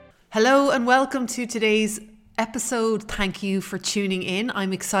Hello and welcome to today's episode. Thank you for tuning in.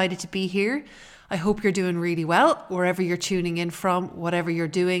 I'm excited to be here. I hope you're doing really well, wherever you're tuning in from, whatever you're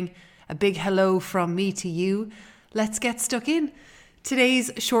doing. A big hello from me to you. Let's get stuck in.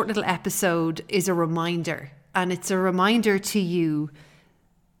 Today's short little episode is a reminder, and it's a reminder to you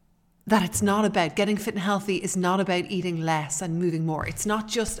that it's not about getting fit and healthy is not about eating less and moving more. It's not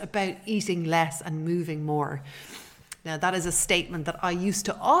just about eating less and moving more. Now, that is a statement that I used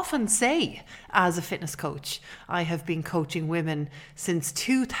to often say as a fitness coach. I have been coaching women since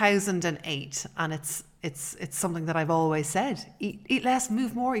 2008, and it's something that I've always said. Eat less,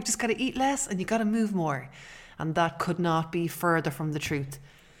 move more. You just got to eat less and you got to move more. And that could not be further from the truth.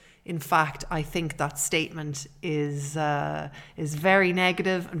 In fact, I think that statement is very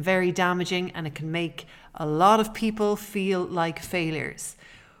negative and very damaging, and it can make a lot of people feel like failures.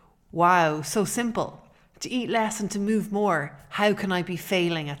 Wow, so simple. To eat less and to move more. How can I be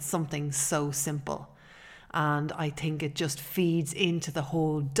failing at something so simple? And I think it just feeds into the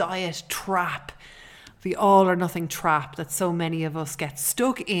whole diet trap, the all or nothing trap that so many of us get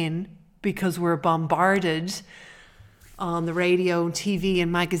stuck in because we're bombarded on the radio and TV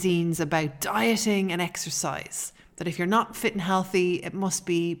and magazines about dieting and exercise. That if you're not fit and healthy, it must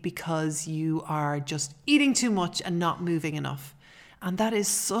be because you are just eating too much and not moving enough. And that is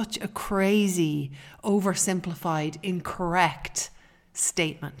such a crazy, oversimplified, incorrect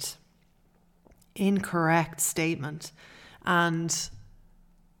statement. Incorrect statement. And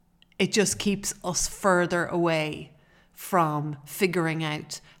it just keeps us further away from figuring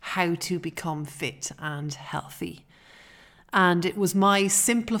out how to become fit and healthy. And it was my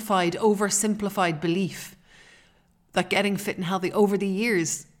simplified, oversimplified belief that getting fit and healthy over the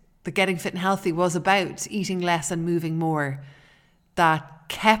years, that getting fit and healthy was about eating less and moving more, that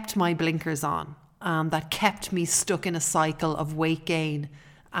kept my blinkers on, that kept me stuck in a cycle of weight gain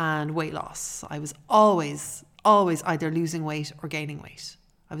and weight loss. I was always either losing weight or gaining weight.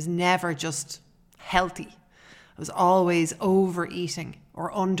 I was never just healthy. I was always overeating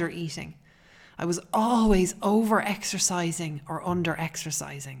or under-eating. I was always over-exercising or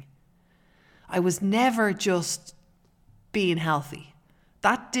under-exercising. I was never just being healthy.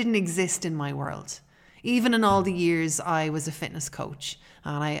 That didn't exist in my world. Even in all the years I was a fitness coach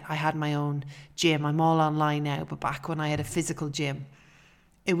and I had my own gym. I'm all online now, but back when I had a physical gym,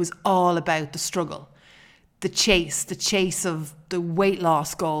 it was all about the struggle, the chase of the weight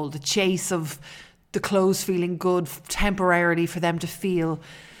loss goal, the chase of the clothes feeling good temporarily for them to feel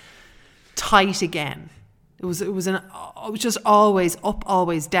tight again. It was just always up,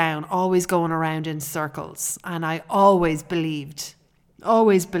 always down, always going around in circles. And I always believed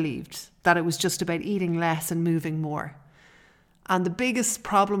that it was just about eating less and moving more. And the biggest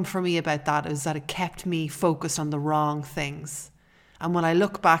problem for me about that is that it kept me focused on the wrong things. And when I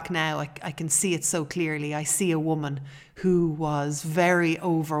look back now, I can see it so clearly. I see a woman who was very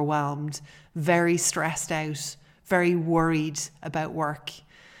overwhelmed, very stressed out, very worried about work.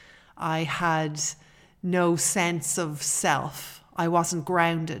 I had no sense of self. I wasn't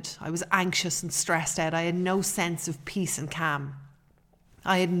grounded. I was anxious and stressed out. I had no sense of peace and calm.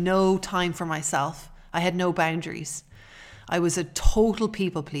 I had no time for myself. I had no boundaries. I was a total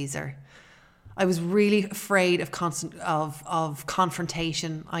people pleaser. I was really afraid of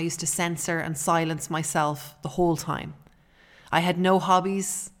confrontation. I used to censor and silence myself the whole time. I had no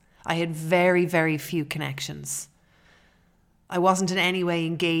hobbies. I had very, very few connections. I wasn't in any way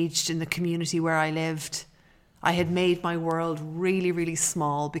engaged in the community where I lived. I had made my world really, really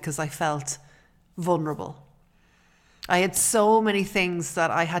small because I felt vulnerable. I had so many things that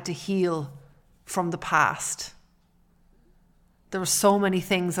I had to heal from the past. There were so many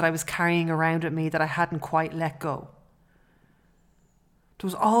things that I was carrying around with me that I hadn't quite let go. There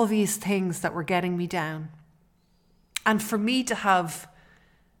was all these things that were getting me down. And for me to have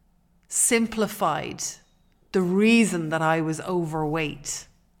simplified the reason that I was overweight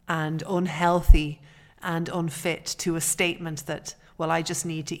and unhealthy and unfit to a statement that, well, I just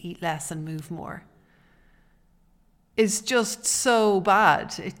need to eat less and move more, is just so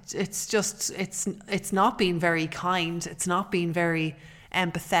bad. It's not being very kind. It's not being very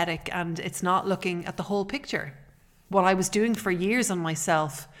empathetic, and it's not looking at the whole picture. What I was doing for years on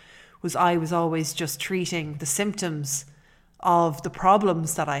myself was I was always just treating the symptoms of the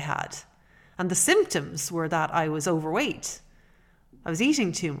problems that I had. And the symptoms were that I was overweight. I was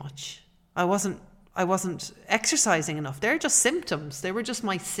eating too much. I wasn't exercising enough. They're just symptoms. They were just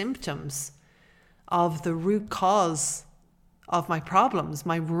my symptoms of the root cause of my problems.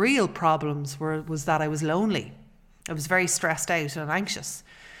 My real problems was that I was lonely. I was very stressed out and anxious.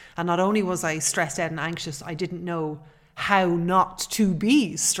 And not only was I stressed out and anxious, I didn't know how not to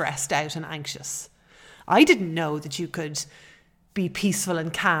be stressed out and anxious. I didn't know that you could be peaceful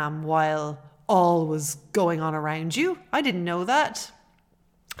and calm while all was going on around you. I didn't know that.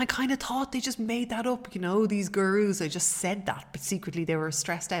 I kind of thought they just made that up, these gurus, they just said that, but secretly they were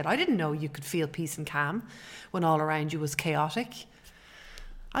stressed out. I didn't know you could feel peace and calm when all around you was chaotic.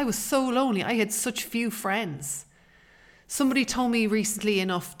 I was so lonely. I had such few friends. Somebody told me recently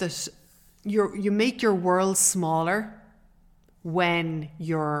enough that you make your world smaller when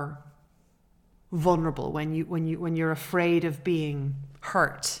you're vulnerable, when you're afraid of being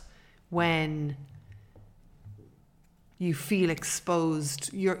hurt, when you feel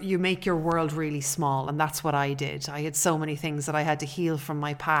exposed, you make your world really small. And that's what I did. I had so many things that I had to heal from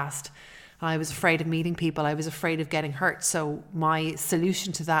my past. I was afraid of meeting people. I was afraid of getting hurt. So my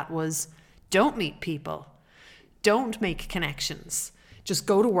solution to that was, don't meet people. Don't make connections. Just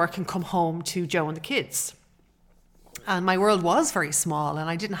go to work and come home to Joe and the kids. And my world was very small, and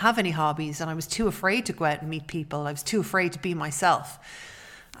I didn't have any hobbies, and I was too afraid to go out and meet people. I was too afraid to be myself.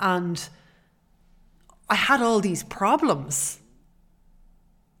 And I had all these problems,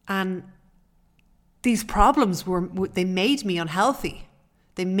 and these problems they made me unhealthy.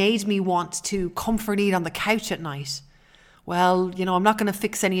 They made me want to comfort eat on the couch at night. Well, I'm not going to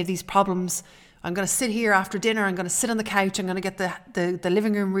fix any of these problems. I'm going to sit here after dinner. I'm going to sit on the couch. I'm going to get the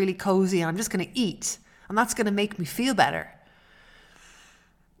living room really cozy, and I'm just going to eat. And that's going to make me feel better.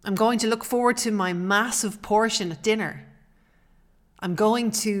 I'm going to look forward to my massive portion at dinner. I'm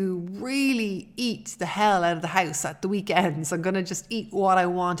going to really eat the hell out of the house at the weekends. I'm going to just eat what I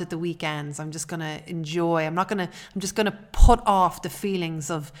want at the weekends. I'm just going to enjoy. I'm just going to put off the feelings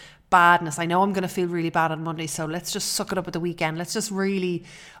of badness. I know I'm going to feel really bad on Monday, so let's just suck it up at the weekend. Let's just really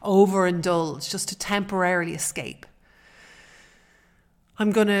overindulge just to temporarily escape.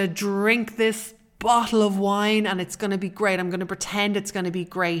 I'm going to drink this bottle of wine and it's going to be great. I'm going to pretend it's going to be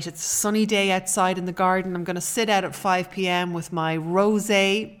great. It's a sunny day outside in the garden. I'm going to sit out at 5 p.m. with my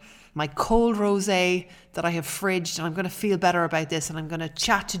rosé, my cold rosé that I have fridged, and I'm going to feel better about this, and I'm going to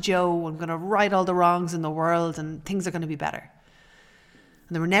chat to Joe. I'm going to right all the wrongs in the world, and things are going to be better.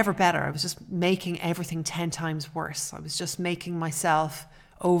 And they were never better. I was just making everything 10 times worse. I was just making myself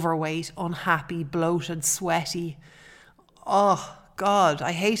overweight, unhappy, bloated, sweaty. Oh, God,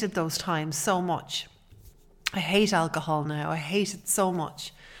 I hated those times so much. I hate alcohol now. I hate it so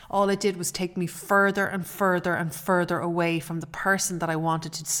much. All it did was take me further and further and further away from the person that I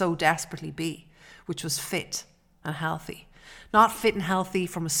wanted to so desperately be, which was fit and healthy. Not fit and healthy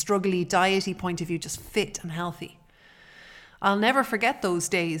from a struggly, diety point of view, just fit and healthy. I'll never forget those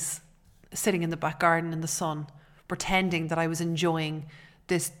days sitting in the back garden in the sun, pretending that I was enjoying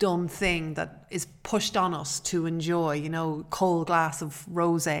this dumb thing that is pushed on us to enjoy, cold glass of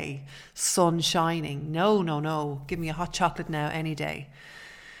rosé, sun shining. No. Give me a hot chocolate now any day.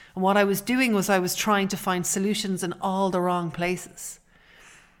 And what I was doing was I was trying to find solutions in all the wrong places.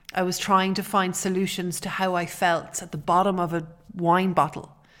 I was trying to find solutions to how I felt at the bottom of a wine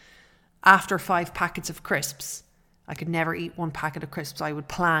bottle after 5 packets of crisps. I could never eat 1 packet of crisps. I would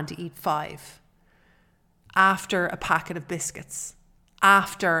plan to eat 5. After a packet of biscuits.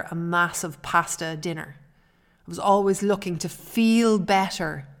 After a massive pasta dinner. I was always looking to feel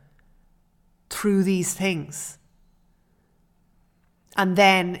better through these things. And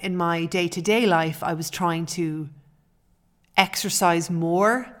then in my day-to-day life, I was trying to exercise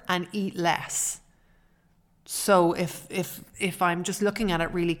more and eat less. So if I'm just looking at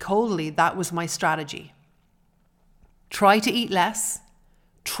it really coldly, that was my strategy. Try to eat less,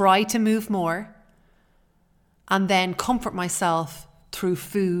 try to move more, and then comfort myself through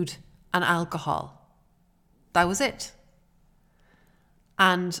food and alcohol. That was it.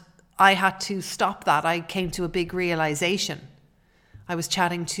 And I had to stop that. I came to a big realization. I was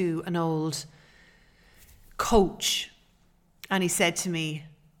chatting to an old coach, and he said to me,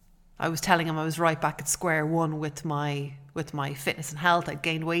 I was telling him I was right back at square one with my fitness and health. I'd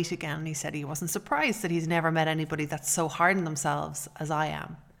gained weight again. And he said he wasn't surprised that he's never met anybody that's so hard on themselves as I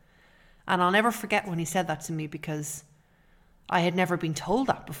am. And I'll never forget when he said that to me, because I had never been told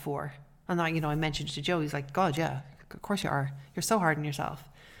that before. And I mentioned it to Joe. He's like, God, yeah, of course you are. You're so hard on yourself.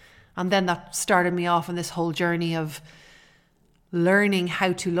 And then that started me off on this whole journey of learning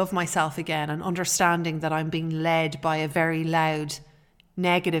how to love myself again, and understanding that I'm being led by a very loud,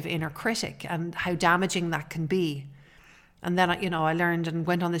 negative inner critic, and how damaging that can be. And then, I learned and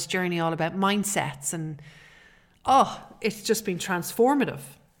went on this journey all about mindsets, and it's just been transformative.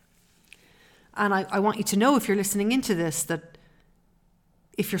 And I want you to know, if you're listening into this, that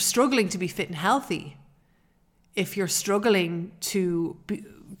if you're struggling to be fit and healthy, if you're struggling to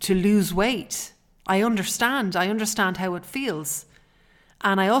lose weight, I understand how it feels.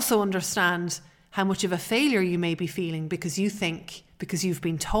 And I also understand how much of a failure you may be feeling because you've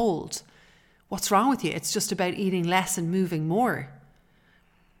been told, what's wrong with you? It's just about eating less and moving more.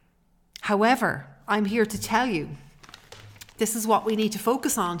 However, I'm here to tell you, this is what we need to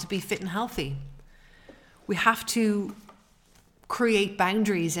focus on to be fit and healthy. We have to create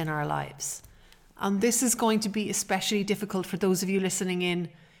boundaries in our lives. And this is going to be especially difficult for those of you listening in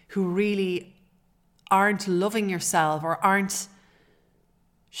who really aren't loving yourself or aren't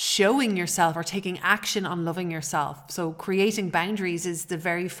showing yourself or taking action on loving yourself. So creating boundaries is the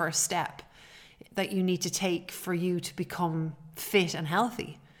very first step that you need to take for you to become fit and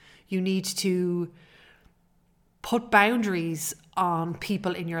healthy. You need to put boundaries on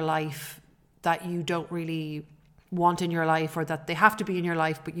people in your life that you don't really want in your life, or that they have to be in your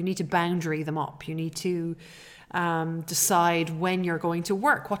life, but you need to boundary them up. You need to decide when you're going to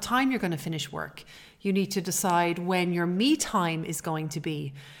work, what time you're going to finish work. You need to decide when your me time is going to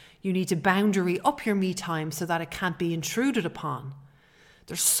be. You need to boundary up your me time so that it can't be intruded upon.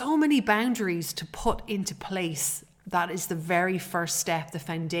 There's so many boundaries to put into place. That is the very first step, the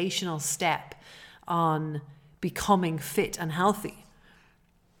foundational step on becoming fit and healthy.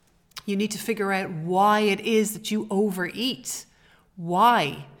 You need to figure out why it is that you overeat.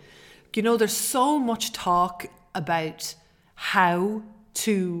 Why? You know, there's so much talk about how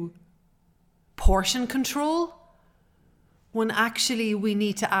to portion control, when actually we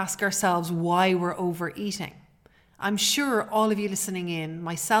need to ask ourselves why we're overeating. I'm sure all of you listening in,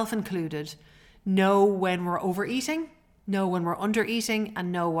 myself included, know when we're overeating, know when we're undereating,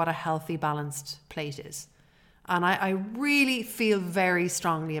 and know what a healthy, balanced plate is. And I really feel very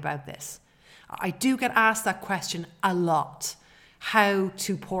strongly about this. I do get asked that question a lot, how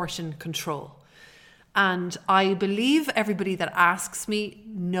to portion control. And I believe everybody that asks me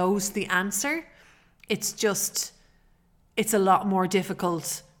knows the answer. It's a lot more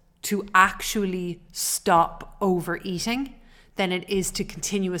difficult to actually stop overeating than it is to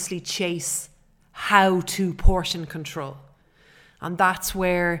continuously chase how to portion control. And that's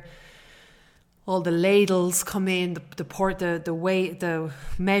where all the ladles come in, the weight, the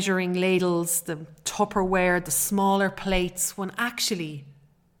measuring ladles, the Tupperware, the smaller plates, when actually,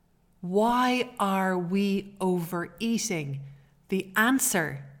 why are we overeating? The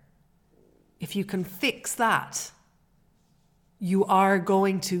answer, if you can fix that, you are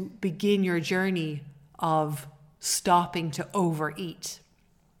going to begin your journey of stopping to overeat.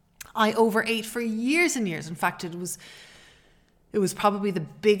 I overate for years and years. In fact, it was probably the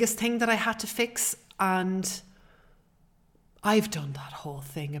biggest thing that I had to fix. And I've done that whole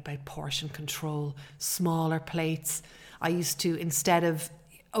thing about portion control, smaller plates. I used to, instead of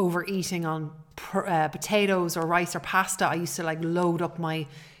overeating on potatoes or rice or pasta, I used to load up my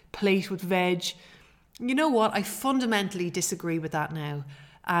plate with veg. You know what? I fundamentally disagree with that now.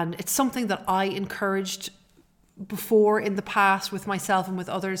 And it's something that I encouraged before in the past with myself and with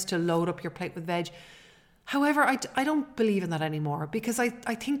others, to load up your plate with veg. However, I don't believe in that anymore, because I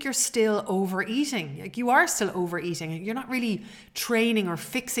think you're still overeating. You are still overeating. You're not really training or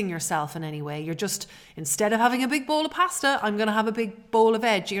fixing yourself in any way. You're just, instead of having a big bowl of pasta, I'm going to have a big bowl of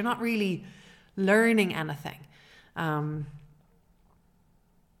veg. You're not really learning anything.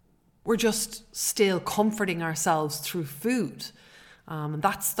 We're just still comforting ourselves through food. And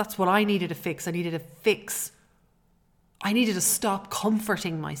that's what I needed to fix. I needed to stop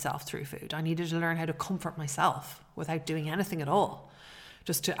comforting myself through food. I needed to learn how to comfort myself without doing anything at all,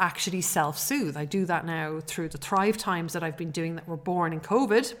 just to actually self-soothe. I do that now through the Thrive Times that I've been doing that were born in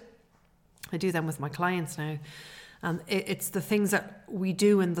COVID. I do them with my clients now. And it's the things that we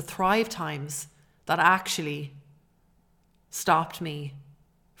do in the Thrive Times that actually stopped me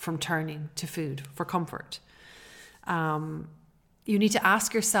from turning to food for comfort. You need to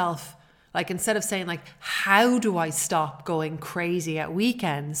ask yourself, instead of saying how do I stop going crazy at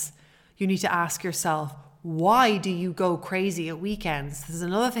weekends? You need to ask yourself, why do you go crazy at weekends? This is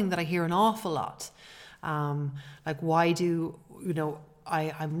another thing that I hear an awful lot. Why do,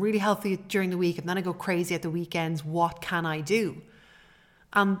 I'm really healthy during the week and then I go crazy at the weekends. What can I do?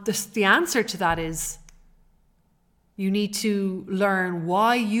 And the answer to that is, you need to learn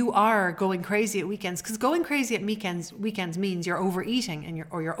why you are going crazy at weekends, because going crazy at weekends means you're overeating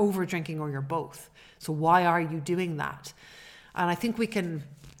or you're over drinking, or you're both. So why are you doing that? And I think we can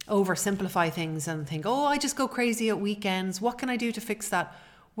oversimplify things and think, oh, I just go crazy at weekends. What can I do to fix that?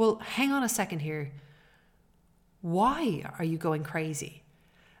 Well, hang on a second here. Why are you going crazy?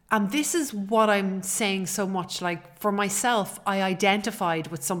 And this is what I'm saying so much. Like for myself, I identified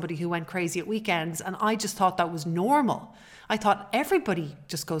with somebody who went crazy at weekends, and I just thought that was normal. I thought everybody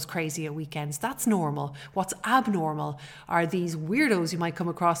just goes crazy at weekends. That's normal. What's abnormal are these weirdos you might come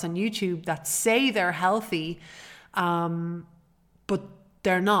across on YouTube that say they're healthy, but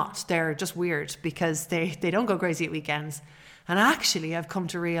they're not. They're just weird because they don't go crazy at weekends. And actually, I've come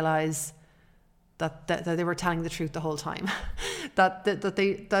to realize that they were telling the truth the whole time.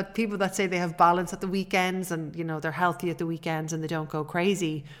 that people that say they have balance at the weekends and, you know, they're healthy at the weekends and they don't go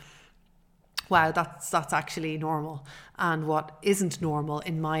crazy, wow, that's actually normal. And what isn't normal,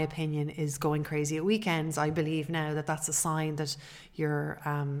 in my opinion, is going crazy at weekends. I believe now that that's a sign that you're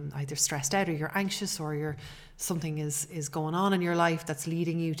either stressed out or you're anxious or something is going on in your life that's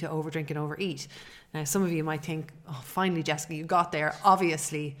leading you to overdrink and overeat. Now, some of you might think, oh, finally, Jessica, you got there,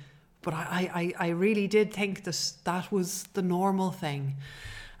 obviously. But I really did think that was the normal thing.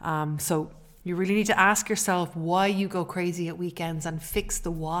 So you really need to ask yourself why you go crazy at weekends and fix the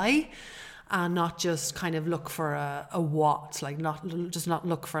why, and not just kind of look for a what, like not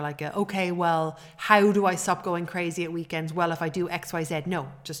look for like okay, well, how do I stop going crazy at weekends? Well, if I do X, Y, Z.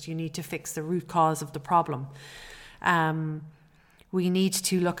 No, just you need to fix the root cause of the problem. We need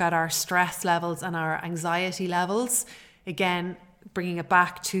to look at our stress levels and our anxiety levels. Again, bringing it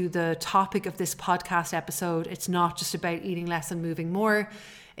back to the topic of this podcast episode, it's not just about eating less and moving more.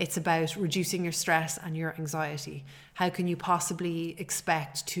 It's about reducing your stress and your anxiety. How can you possibly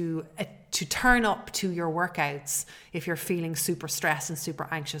expect to turn up to your workouts if you're feeling super stressed and super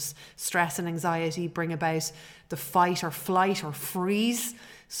anxious? Stress and anxiety bring about the fight or flight or freeze.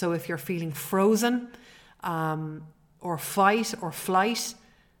 So if you're feeling frozen, or fight or flight,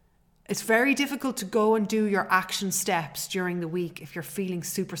 it's very difficult to go and do your action steps during the week if you're feeling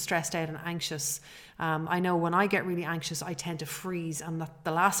super stressed out and anxious. I know when I get really anxious, I tend to freeze, and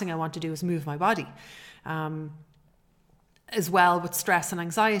the last thing I want to do is move my body. As well, with stress and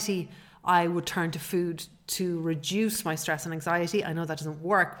anxiety, I would turn to food to reduce my stress and anxiety. I know that doesn't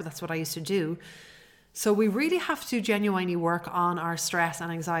work, but that's what I used to do. So we really have to genuinely work on our stress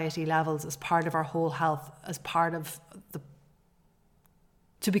and anxiety levels as part of our whole health, as part of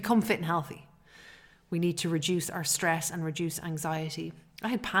to become fit and healthy. We need to reduce our stress and reduce anxiety. I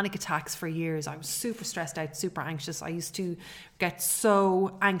had panic attacks for years. I was super stressed out, super anxious. I used to get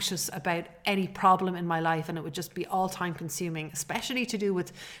so anxious about any problem in my life, and it would just be all time consuming, especially to do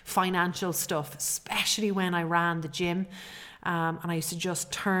with financial stuff, especially when I ran the gym. And I used to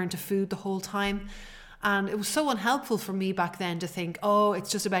just turn to food the whole time. And it was so unhelpful for me back then to think, oh, it's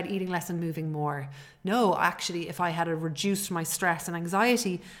just about eating less and moving more. No, actually, if I had reduced my stress and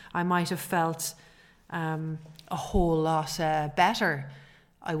anxiety, I might have felt a whole lot better.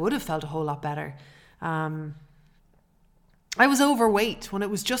 I would have felt a whole lot better. I was overweight. When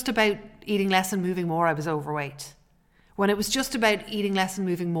it was just about eating less and moving more, I was overweight. When it was just about eating less and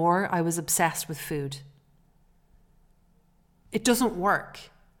moving more, I was obsessed with food. It doesn't work.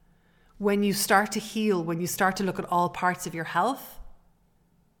 When you start to heal, when you start to look at all parts of your health,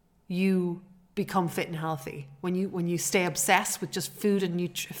 you become fit and healthy. When you stay obsessed with just food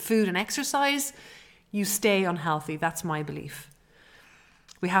and exercise, you stay unhealthy. That's my belief.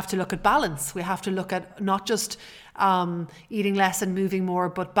 We have to look at balance. We have to look at not just eating less and moving more,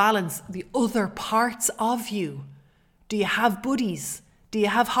 but balance the other parts of you. Do you have buddies? Do you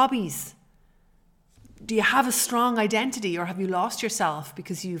have hobbies? Do you have a strong identity, or have you lost yourself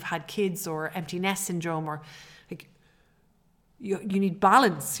because you've had kids or empty nest syndrome, or like you need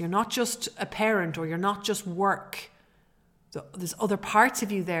balance. You're not just a parent, or you're not just work. There's other parts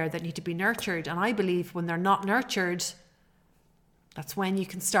of you there that need to be nurtured. And I believe when they're not nurtured, that's when you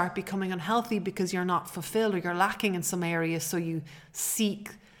can start becoming unhealthy, because you're not fulfilled or you're lacking in some areas. So you seek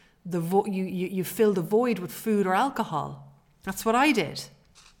you fill the void with food or alcohol. That's what I did.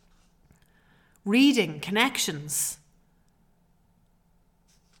 Reading, connections,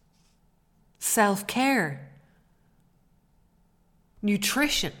 self-care,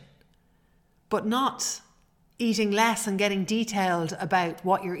 nutrition, but not eating less and getting detailed about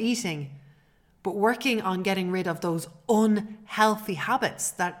what you're eating, but working on getting rid of those unhealthy habits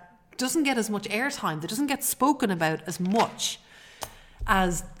that doesn't get as much airtime, that doesn't get spoken about as much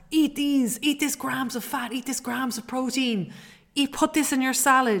as eat this grams of fat, eat this grams of protein, put this in your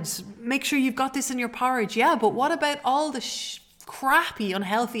salad, make sure you've got this in your porridge. Yeah, but what about all the crappy,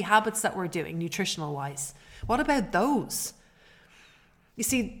 unhealthy habits that we're doing, nutritional wise? What about those? You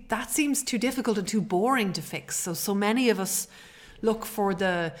see, that seems too difficult and too boring to fix. So many of us look for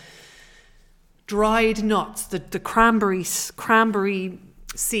the dried nuts, the cranberry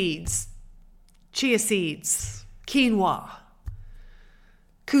seeds, chia seeds, quinoa,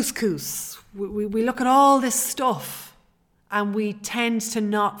 Couscous. We look at all this stuff and we tend to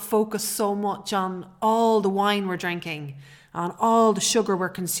not focus so much on all the wine we're drinking, on all the sugar we're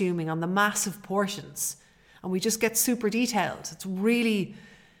consuming, on the massive portions. And we just get super detailed.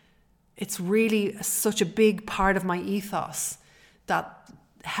 It's really such a big part of my ethos that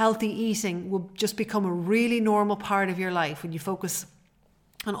healthy eating will just become a really normal part of your life when you focus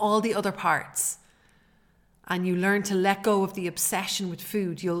on all the other parts and you learn to let go of the obsession with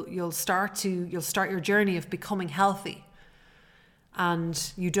food. You'll start your journey of becoming healthy,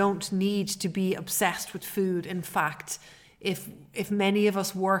 and you don't need to be obsessed with food. In fact, if many of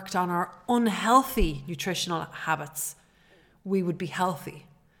us worked on our unhealthy nutritional habits, we would be healthy.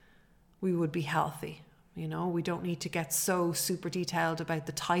 We would be healthy. You know, we don't need to get so super detailed about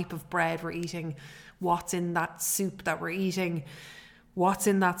the type of bread we're eating, what's in that soup that we're eating, what's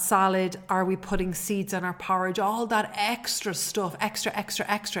in that salad, are we putting seeds in our porridge, all that extra stuff, extra.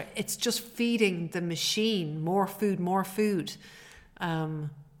 It's just feeding the machine more food. When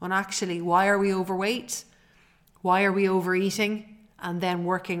actually, why are we overweight? Why are we overeating? And then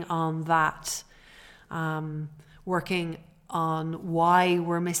working on that, working on why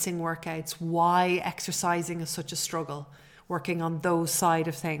we're missing workouts, why exercising is such a struggle, working on those side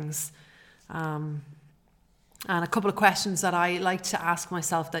of things. And a couple of questions that I like to ask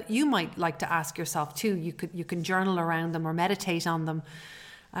myself that you might like to ask yourself too. You can journal around them or meditate on them.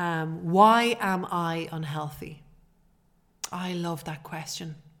 Why am I unhealthy? I love that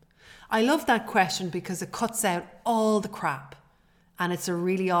question. I love that question because it cuts out all the crap and it's a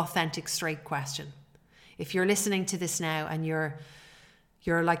really authentic, straight question. If you're listening to this now and you're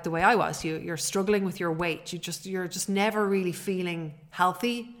like the way I was, you're struggling with your weight, you're just never really feeling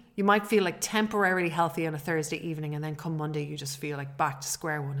healthy. You might feel like temporarily healthy on a Thursday evening and then come Monday you just feel like back to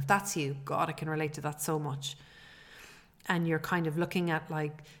square one. If that's you, God, I can relate to that so much. And you're kind of looking at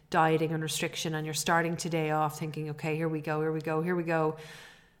like dieting and restriction and you're starting today off thinking, okay, here we go.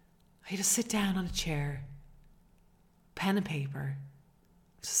 I just sit down on a chair, pen and paper,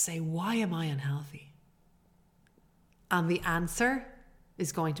 just say, why am I unhealthy? And the answer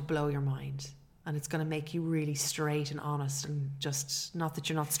is going to blow your mind. And it's going to make you really straight and honest. And just, not that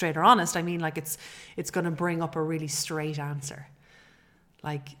you're not straight or honest, I mean like it's going to bring up a really straight answer.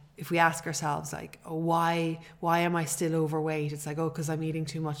 Like if we ask ourselves like, oh, why am I still overweight? It's like, oh, because I'm eating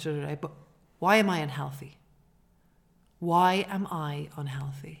too much today. But why am I unhealthy? Why am I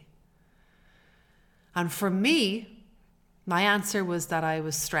unhealthy? And for me, my answer was that I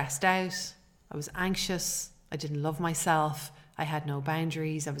was stressed out. I was anxious. I didn't love myself. I had no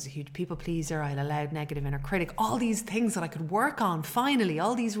boundaries. I was a huge people pleaser. I had a loud negative inner critic. All these things that I could work on finally.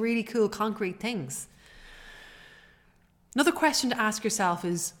 All these really cool concrete things. Another question to ask yourself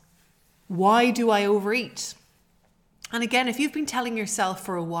is, why do I overeat? And again, if you've been telling yourself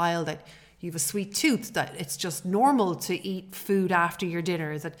for a while that you have a sweet tooth, that it's just normal to eat food after your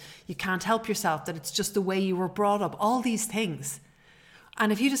dinner, that you can't help yourself, that it's just the way you were brought up, all these things.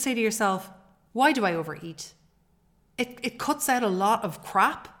 And if you just say to yourself, why do I overeat? It cuts out a lot of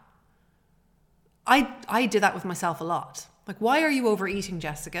crap. I did that with myself a lot. Like, why are you overeating,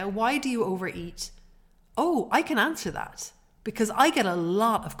 Jessica? Why do you overeat? Oh, I can answer that because I get a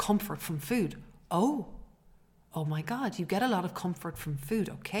lot of comfort from food. Oh my God, you get a lot of comfort from food.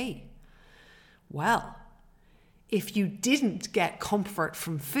 Okay. Well, if you didn't get comfort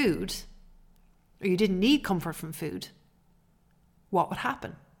from food, or you didn't need comfort from food, what would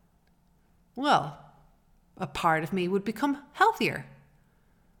happen? Well, a part of me would become healthier.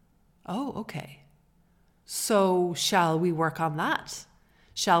 Oh, okay. So shall we work on that?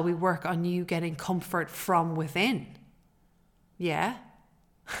 Shall we work on you getting comfort from within? Yeah.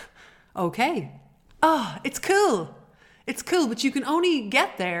 Okay. It's cool. It's cool, but you can only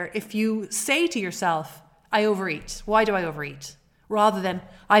get there if you say to yourself, I overeat. Why do I overeat? Rather than,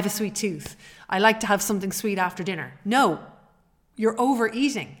 I have a sweet tooth. I like to have something sweet after dinner. No, you're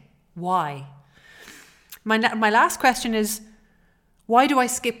overeating. Why? My last question is, why do I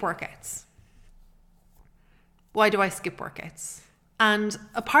skip workouts? Why do I skip workouts? And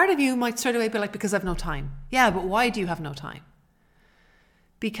a part of you might straight away be like, because I've no time. Yeah, but why do you have no time?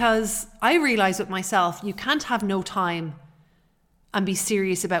 Because I realize with myself, you can't have no time and be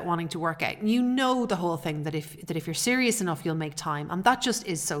serious about wanting to work out. And you know the whole thing that if you're serious enough, you'll make time. And that just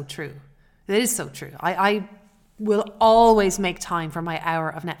is so true. It is so true. I will always make time for my hour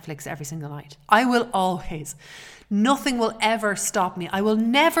of Netflix every single night. I will always. Nothing will ever stop me. I will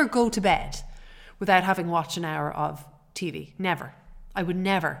never go to bed without having watched an hour of TV. Never. I would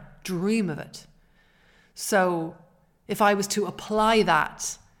never dream of it. So if I was to apply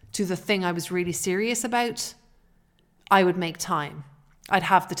that to the thing I was really serious about, I would make time. I'd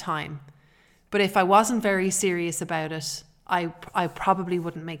have the time. But if I wasn't very serious about it, I probably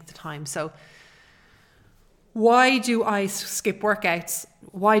wouldn't make the time. So why do I skip workouts?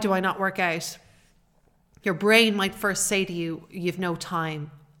 Why do I not work out? Your brain might first say to you, you've no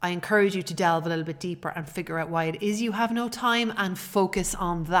time. I encourage you to delve a little bit deeper and figure out why it is you have no time and focus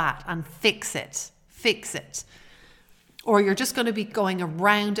on that and fix it. Fix it. Or you're just going to be going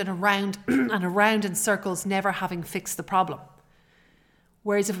around and around and around in circles, never having fixed the problem.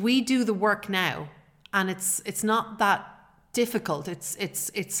 Whereas if we do the work now, and it's not that difficult,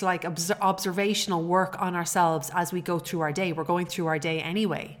 it's like observational work on ourselves as we go through our day. We're going through our day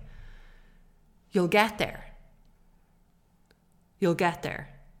anyway. You'll get there. You'll get there.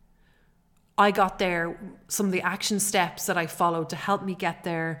 I got there, some of the action steps that I followed to help me get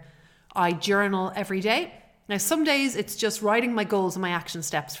there. I journal every day. Now, some days it's just writing my goals and my action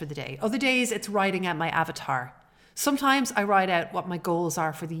steps for the day. Other days it's writing out my avatar. Sometimes I write out what my goals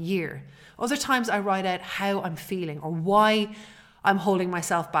are for the year. Other times I write out how I'm feeling or why I'm holding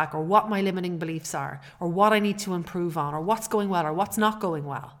myself back or what my limiting beliefs are or what I need to improve on or what's going well or what's not going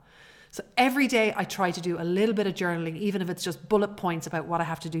well. So every day I try to do a little bit of journaling, even if it's just bullet points about what I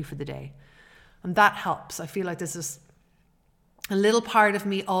have to do for the day. And that helps. I feel like this is a little part of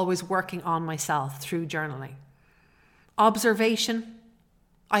me always working on myself through journaling. Observation.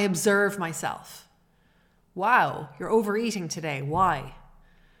 I observe myself. Wow, you're overeating today. Why?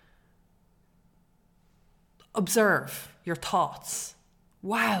 Observe your thoughts.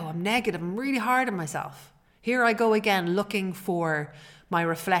 Wow, I'm negative. I'm really hard on myself. Here I go again, looking for my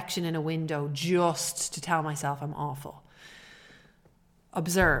reflection in a window just to tell myself I'm awful.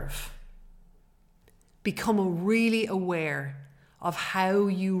 Observe. Become really aware of how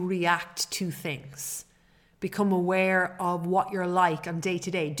you react to things. Become aware of what you're like on day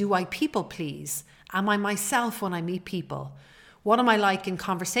to day. Do I people please? Am I myself when I meet people? What am I like in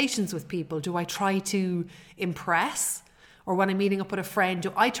conversations with people? Do I try to impress? Or when I'm meeting up with a friend,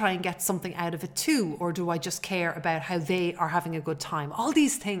 do I try and get something out of it too? Or do I just care about how they are having a good time? All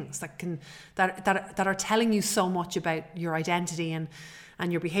these things that are telling you so much about your identity and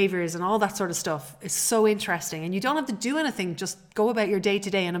your behaviors and all that sort of stuff is so interesting. And you don't have to do anything, just go about your day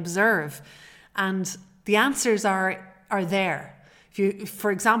to day and observe. And the answers are there.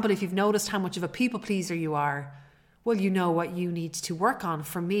 For example, if you've noticed how much of a people pleaser you are, well, you know what you need to work on.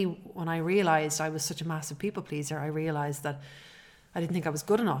 For me, when I realized I was such a massive people pleaser, I realized that I didn't think I was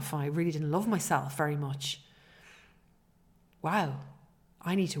good enough. I really didn't love myself very much. Wow,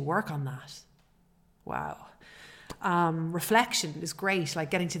 I need to work on that. Wow. Reflection is great, like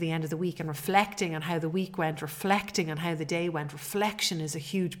getting to the end of the week and reflecting on how the week went, reflecting on how the day went. Reflection is a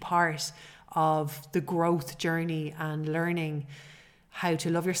huge part of the growth journey and learning how to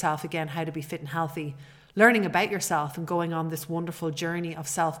love yourself again, how to be fit and healthy, learning about yourself and going on this wonderful journey of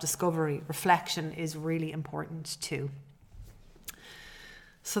self-discovery. Reflection is really important too.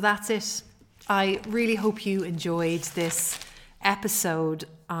 So that's it. I really hope you enjoyed this episode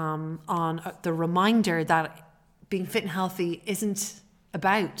on the reminder that being fit and healthy isn't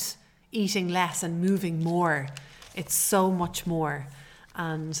about eating less and moving more. It's so much more.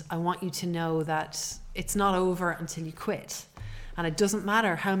 And I want you to know that it's not over until you quit. And it doesn't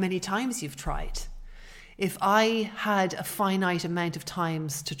matter how many times you've tried. If I had a finite amount of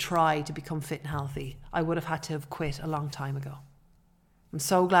times to try to become fit and healthy, I would have had to have quit a long time ago. I'm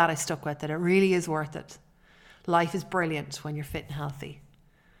so glad I stuck with it. It really is worth it. Life is brilliant when you're fit and healthy.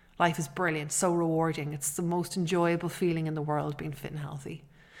 Life is brilliant, so rewarding. It's the most enjoyable feeling in the world, being fit and healthy.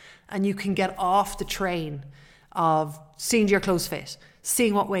 And you can get off the train of seeing your clothes fit,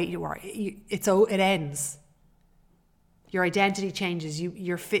 seeing what weight you are. It ends. Your identity changes.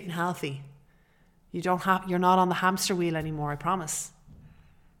 You're fit and healthy. You're not on the hamster wheel anymore, I promise.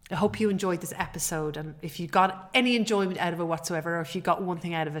 I hope you enjoyed this episode, and if you got any enjoyment out of it whatsoever, or if you got one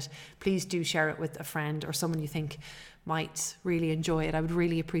thing out of it, please do share it with a friend or someone you think might really enjoy it. I would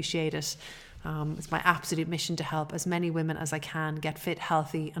really appreciate it. It's my absolute mission to help as many women as I can get fit,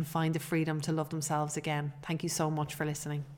 healthy, and find the freedom to love themselves again. Thank you so much for listening.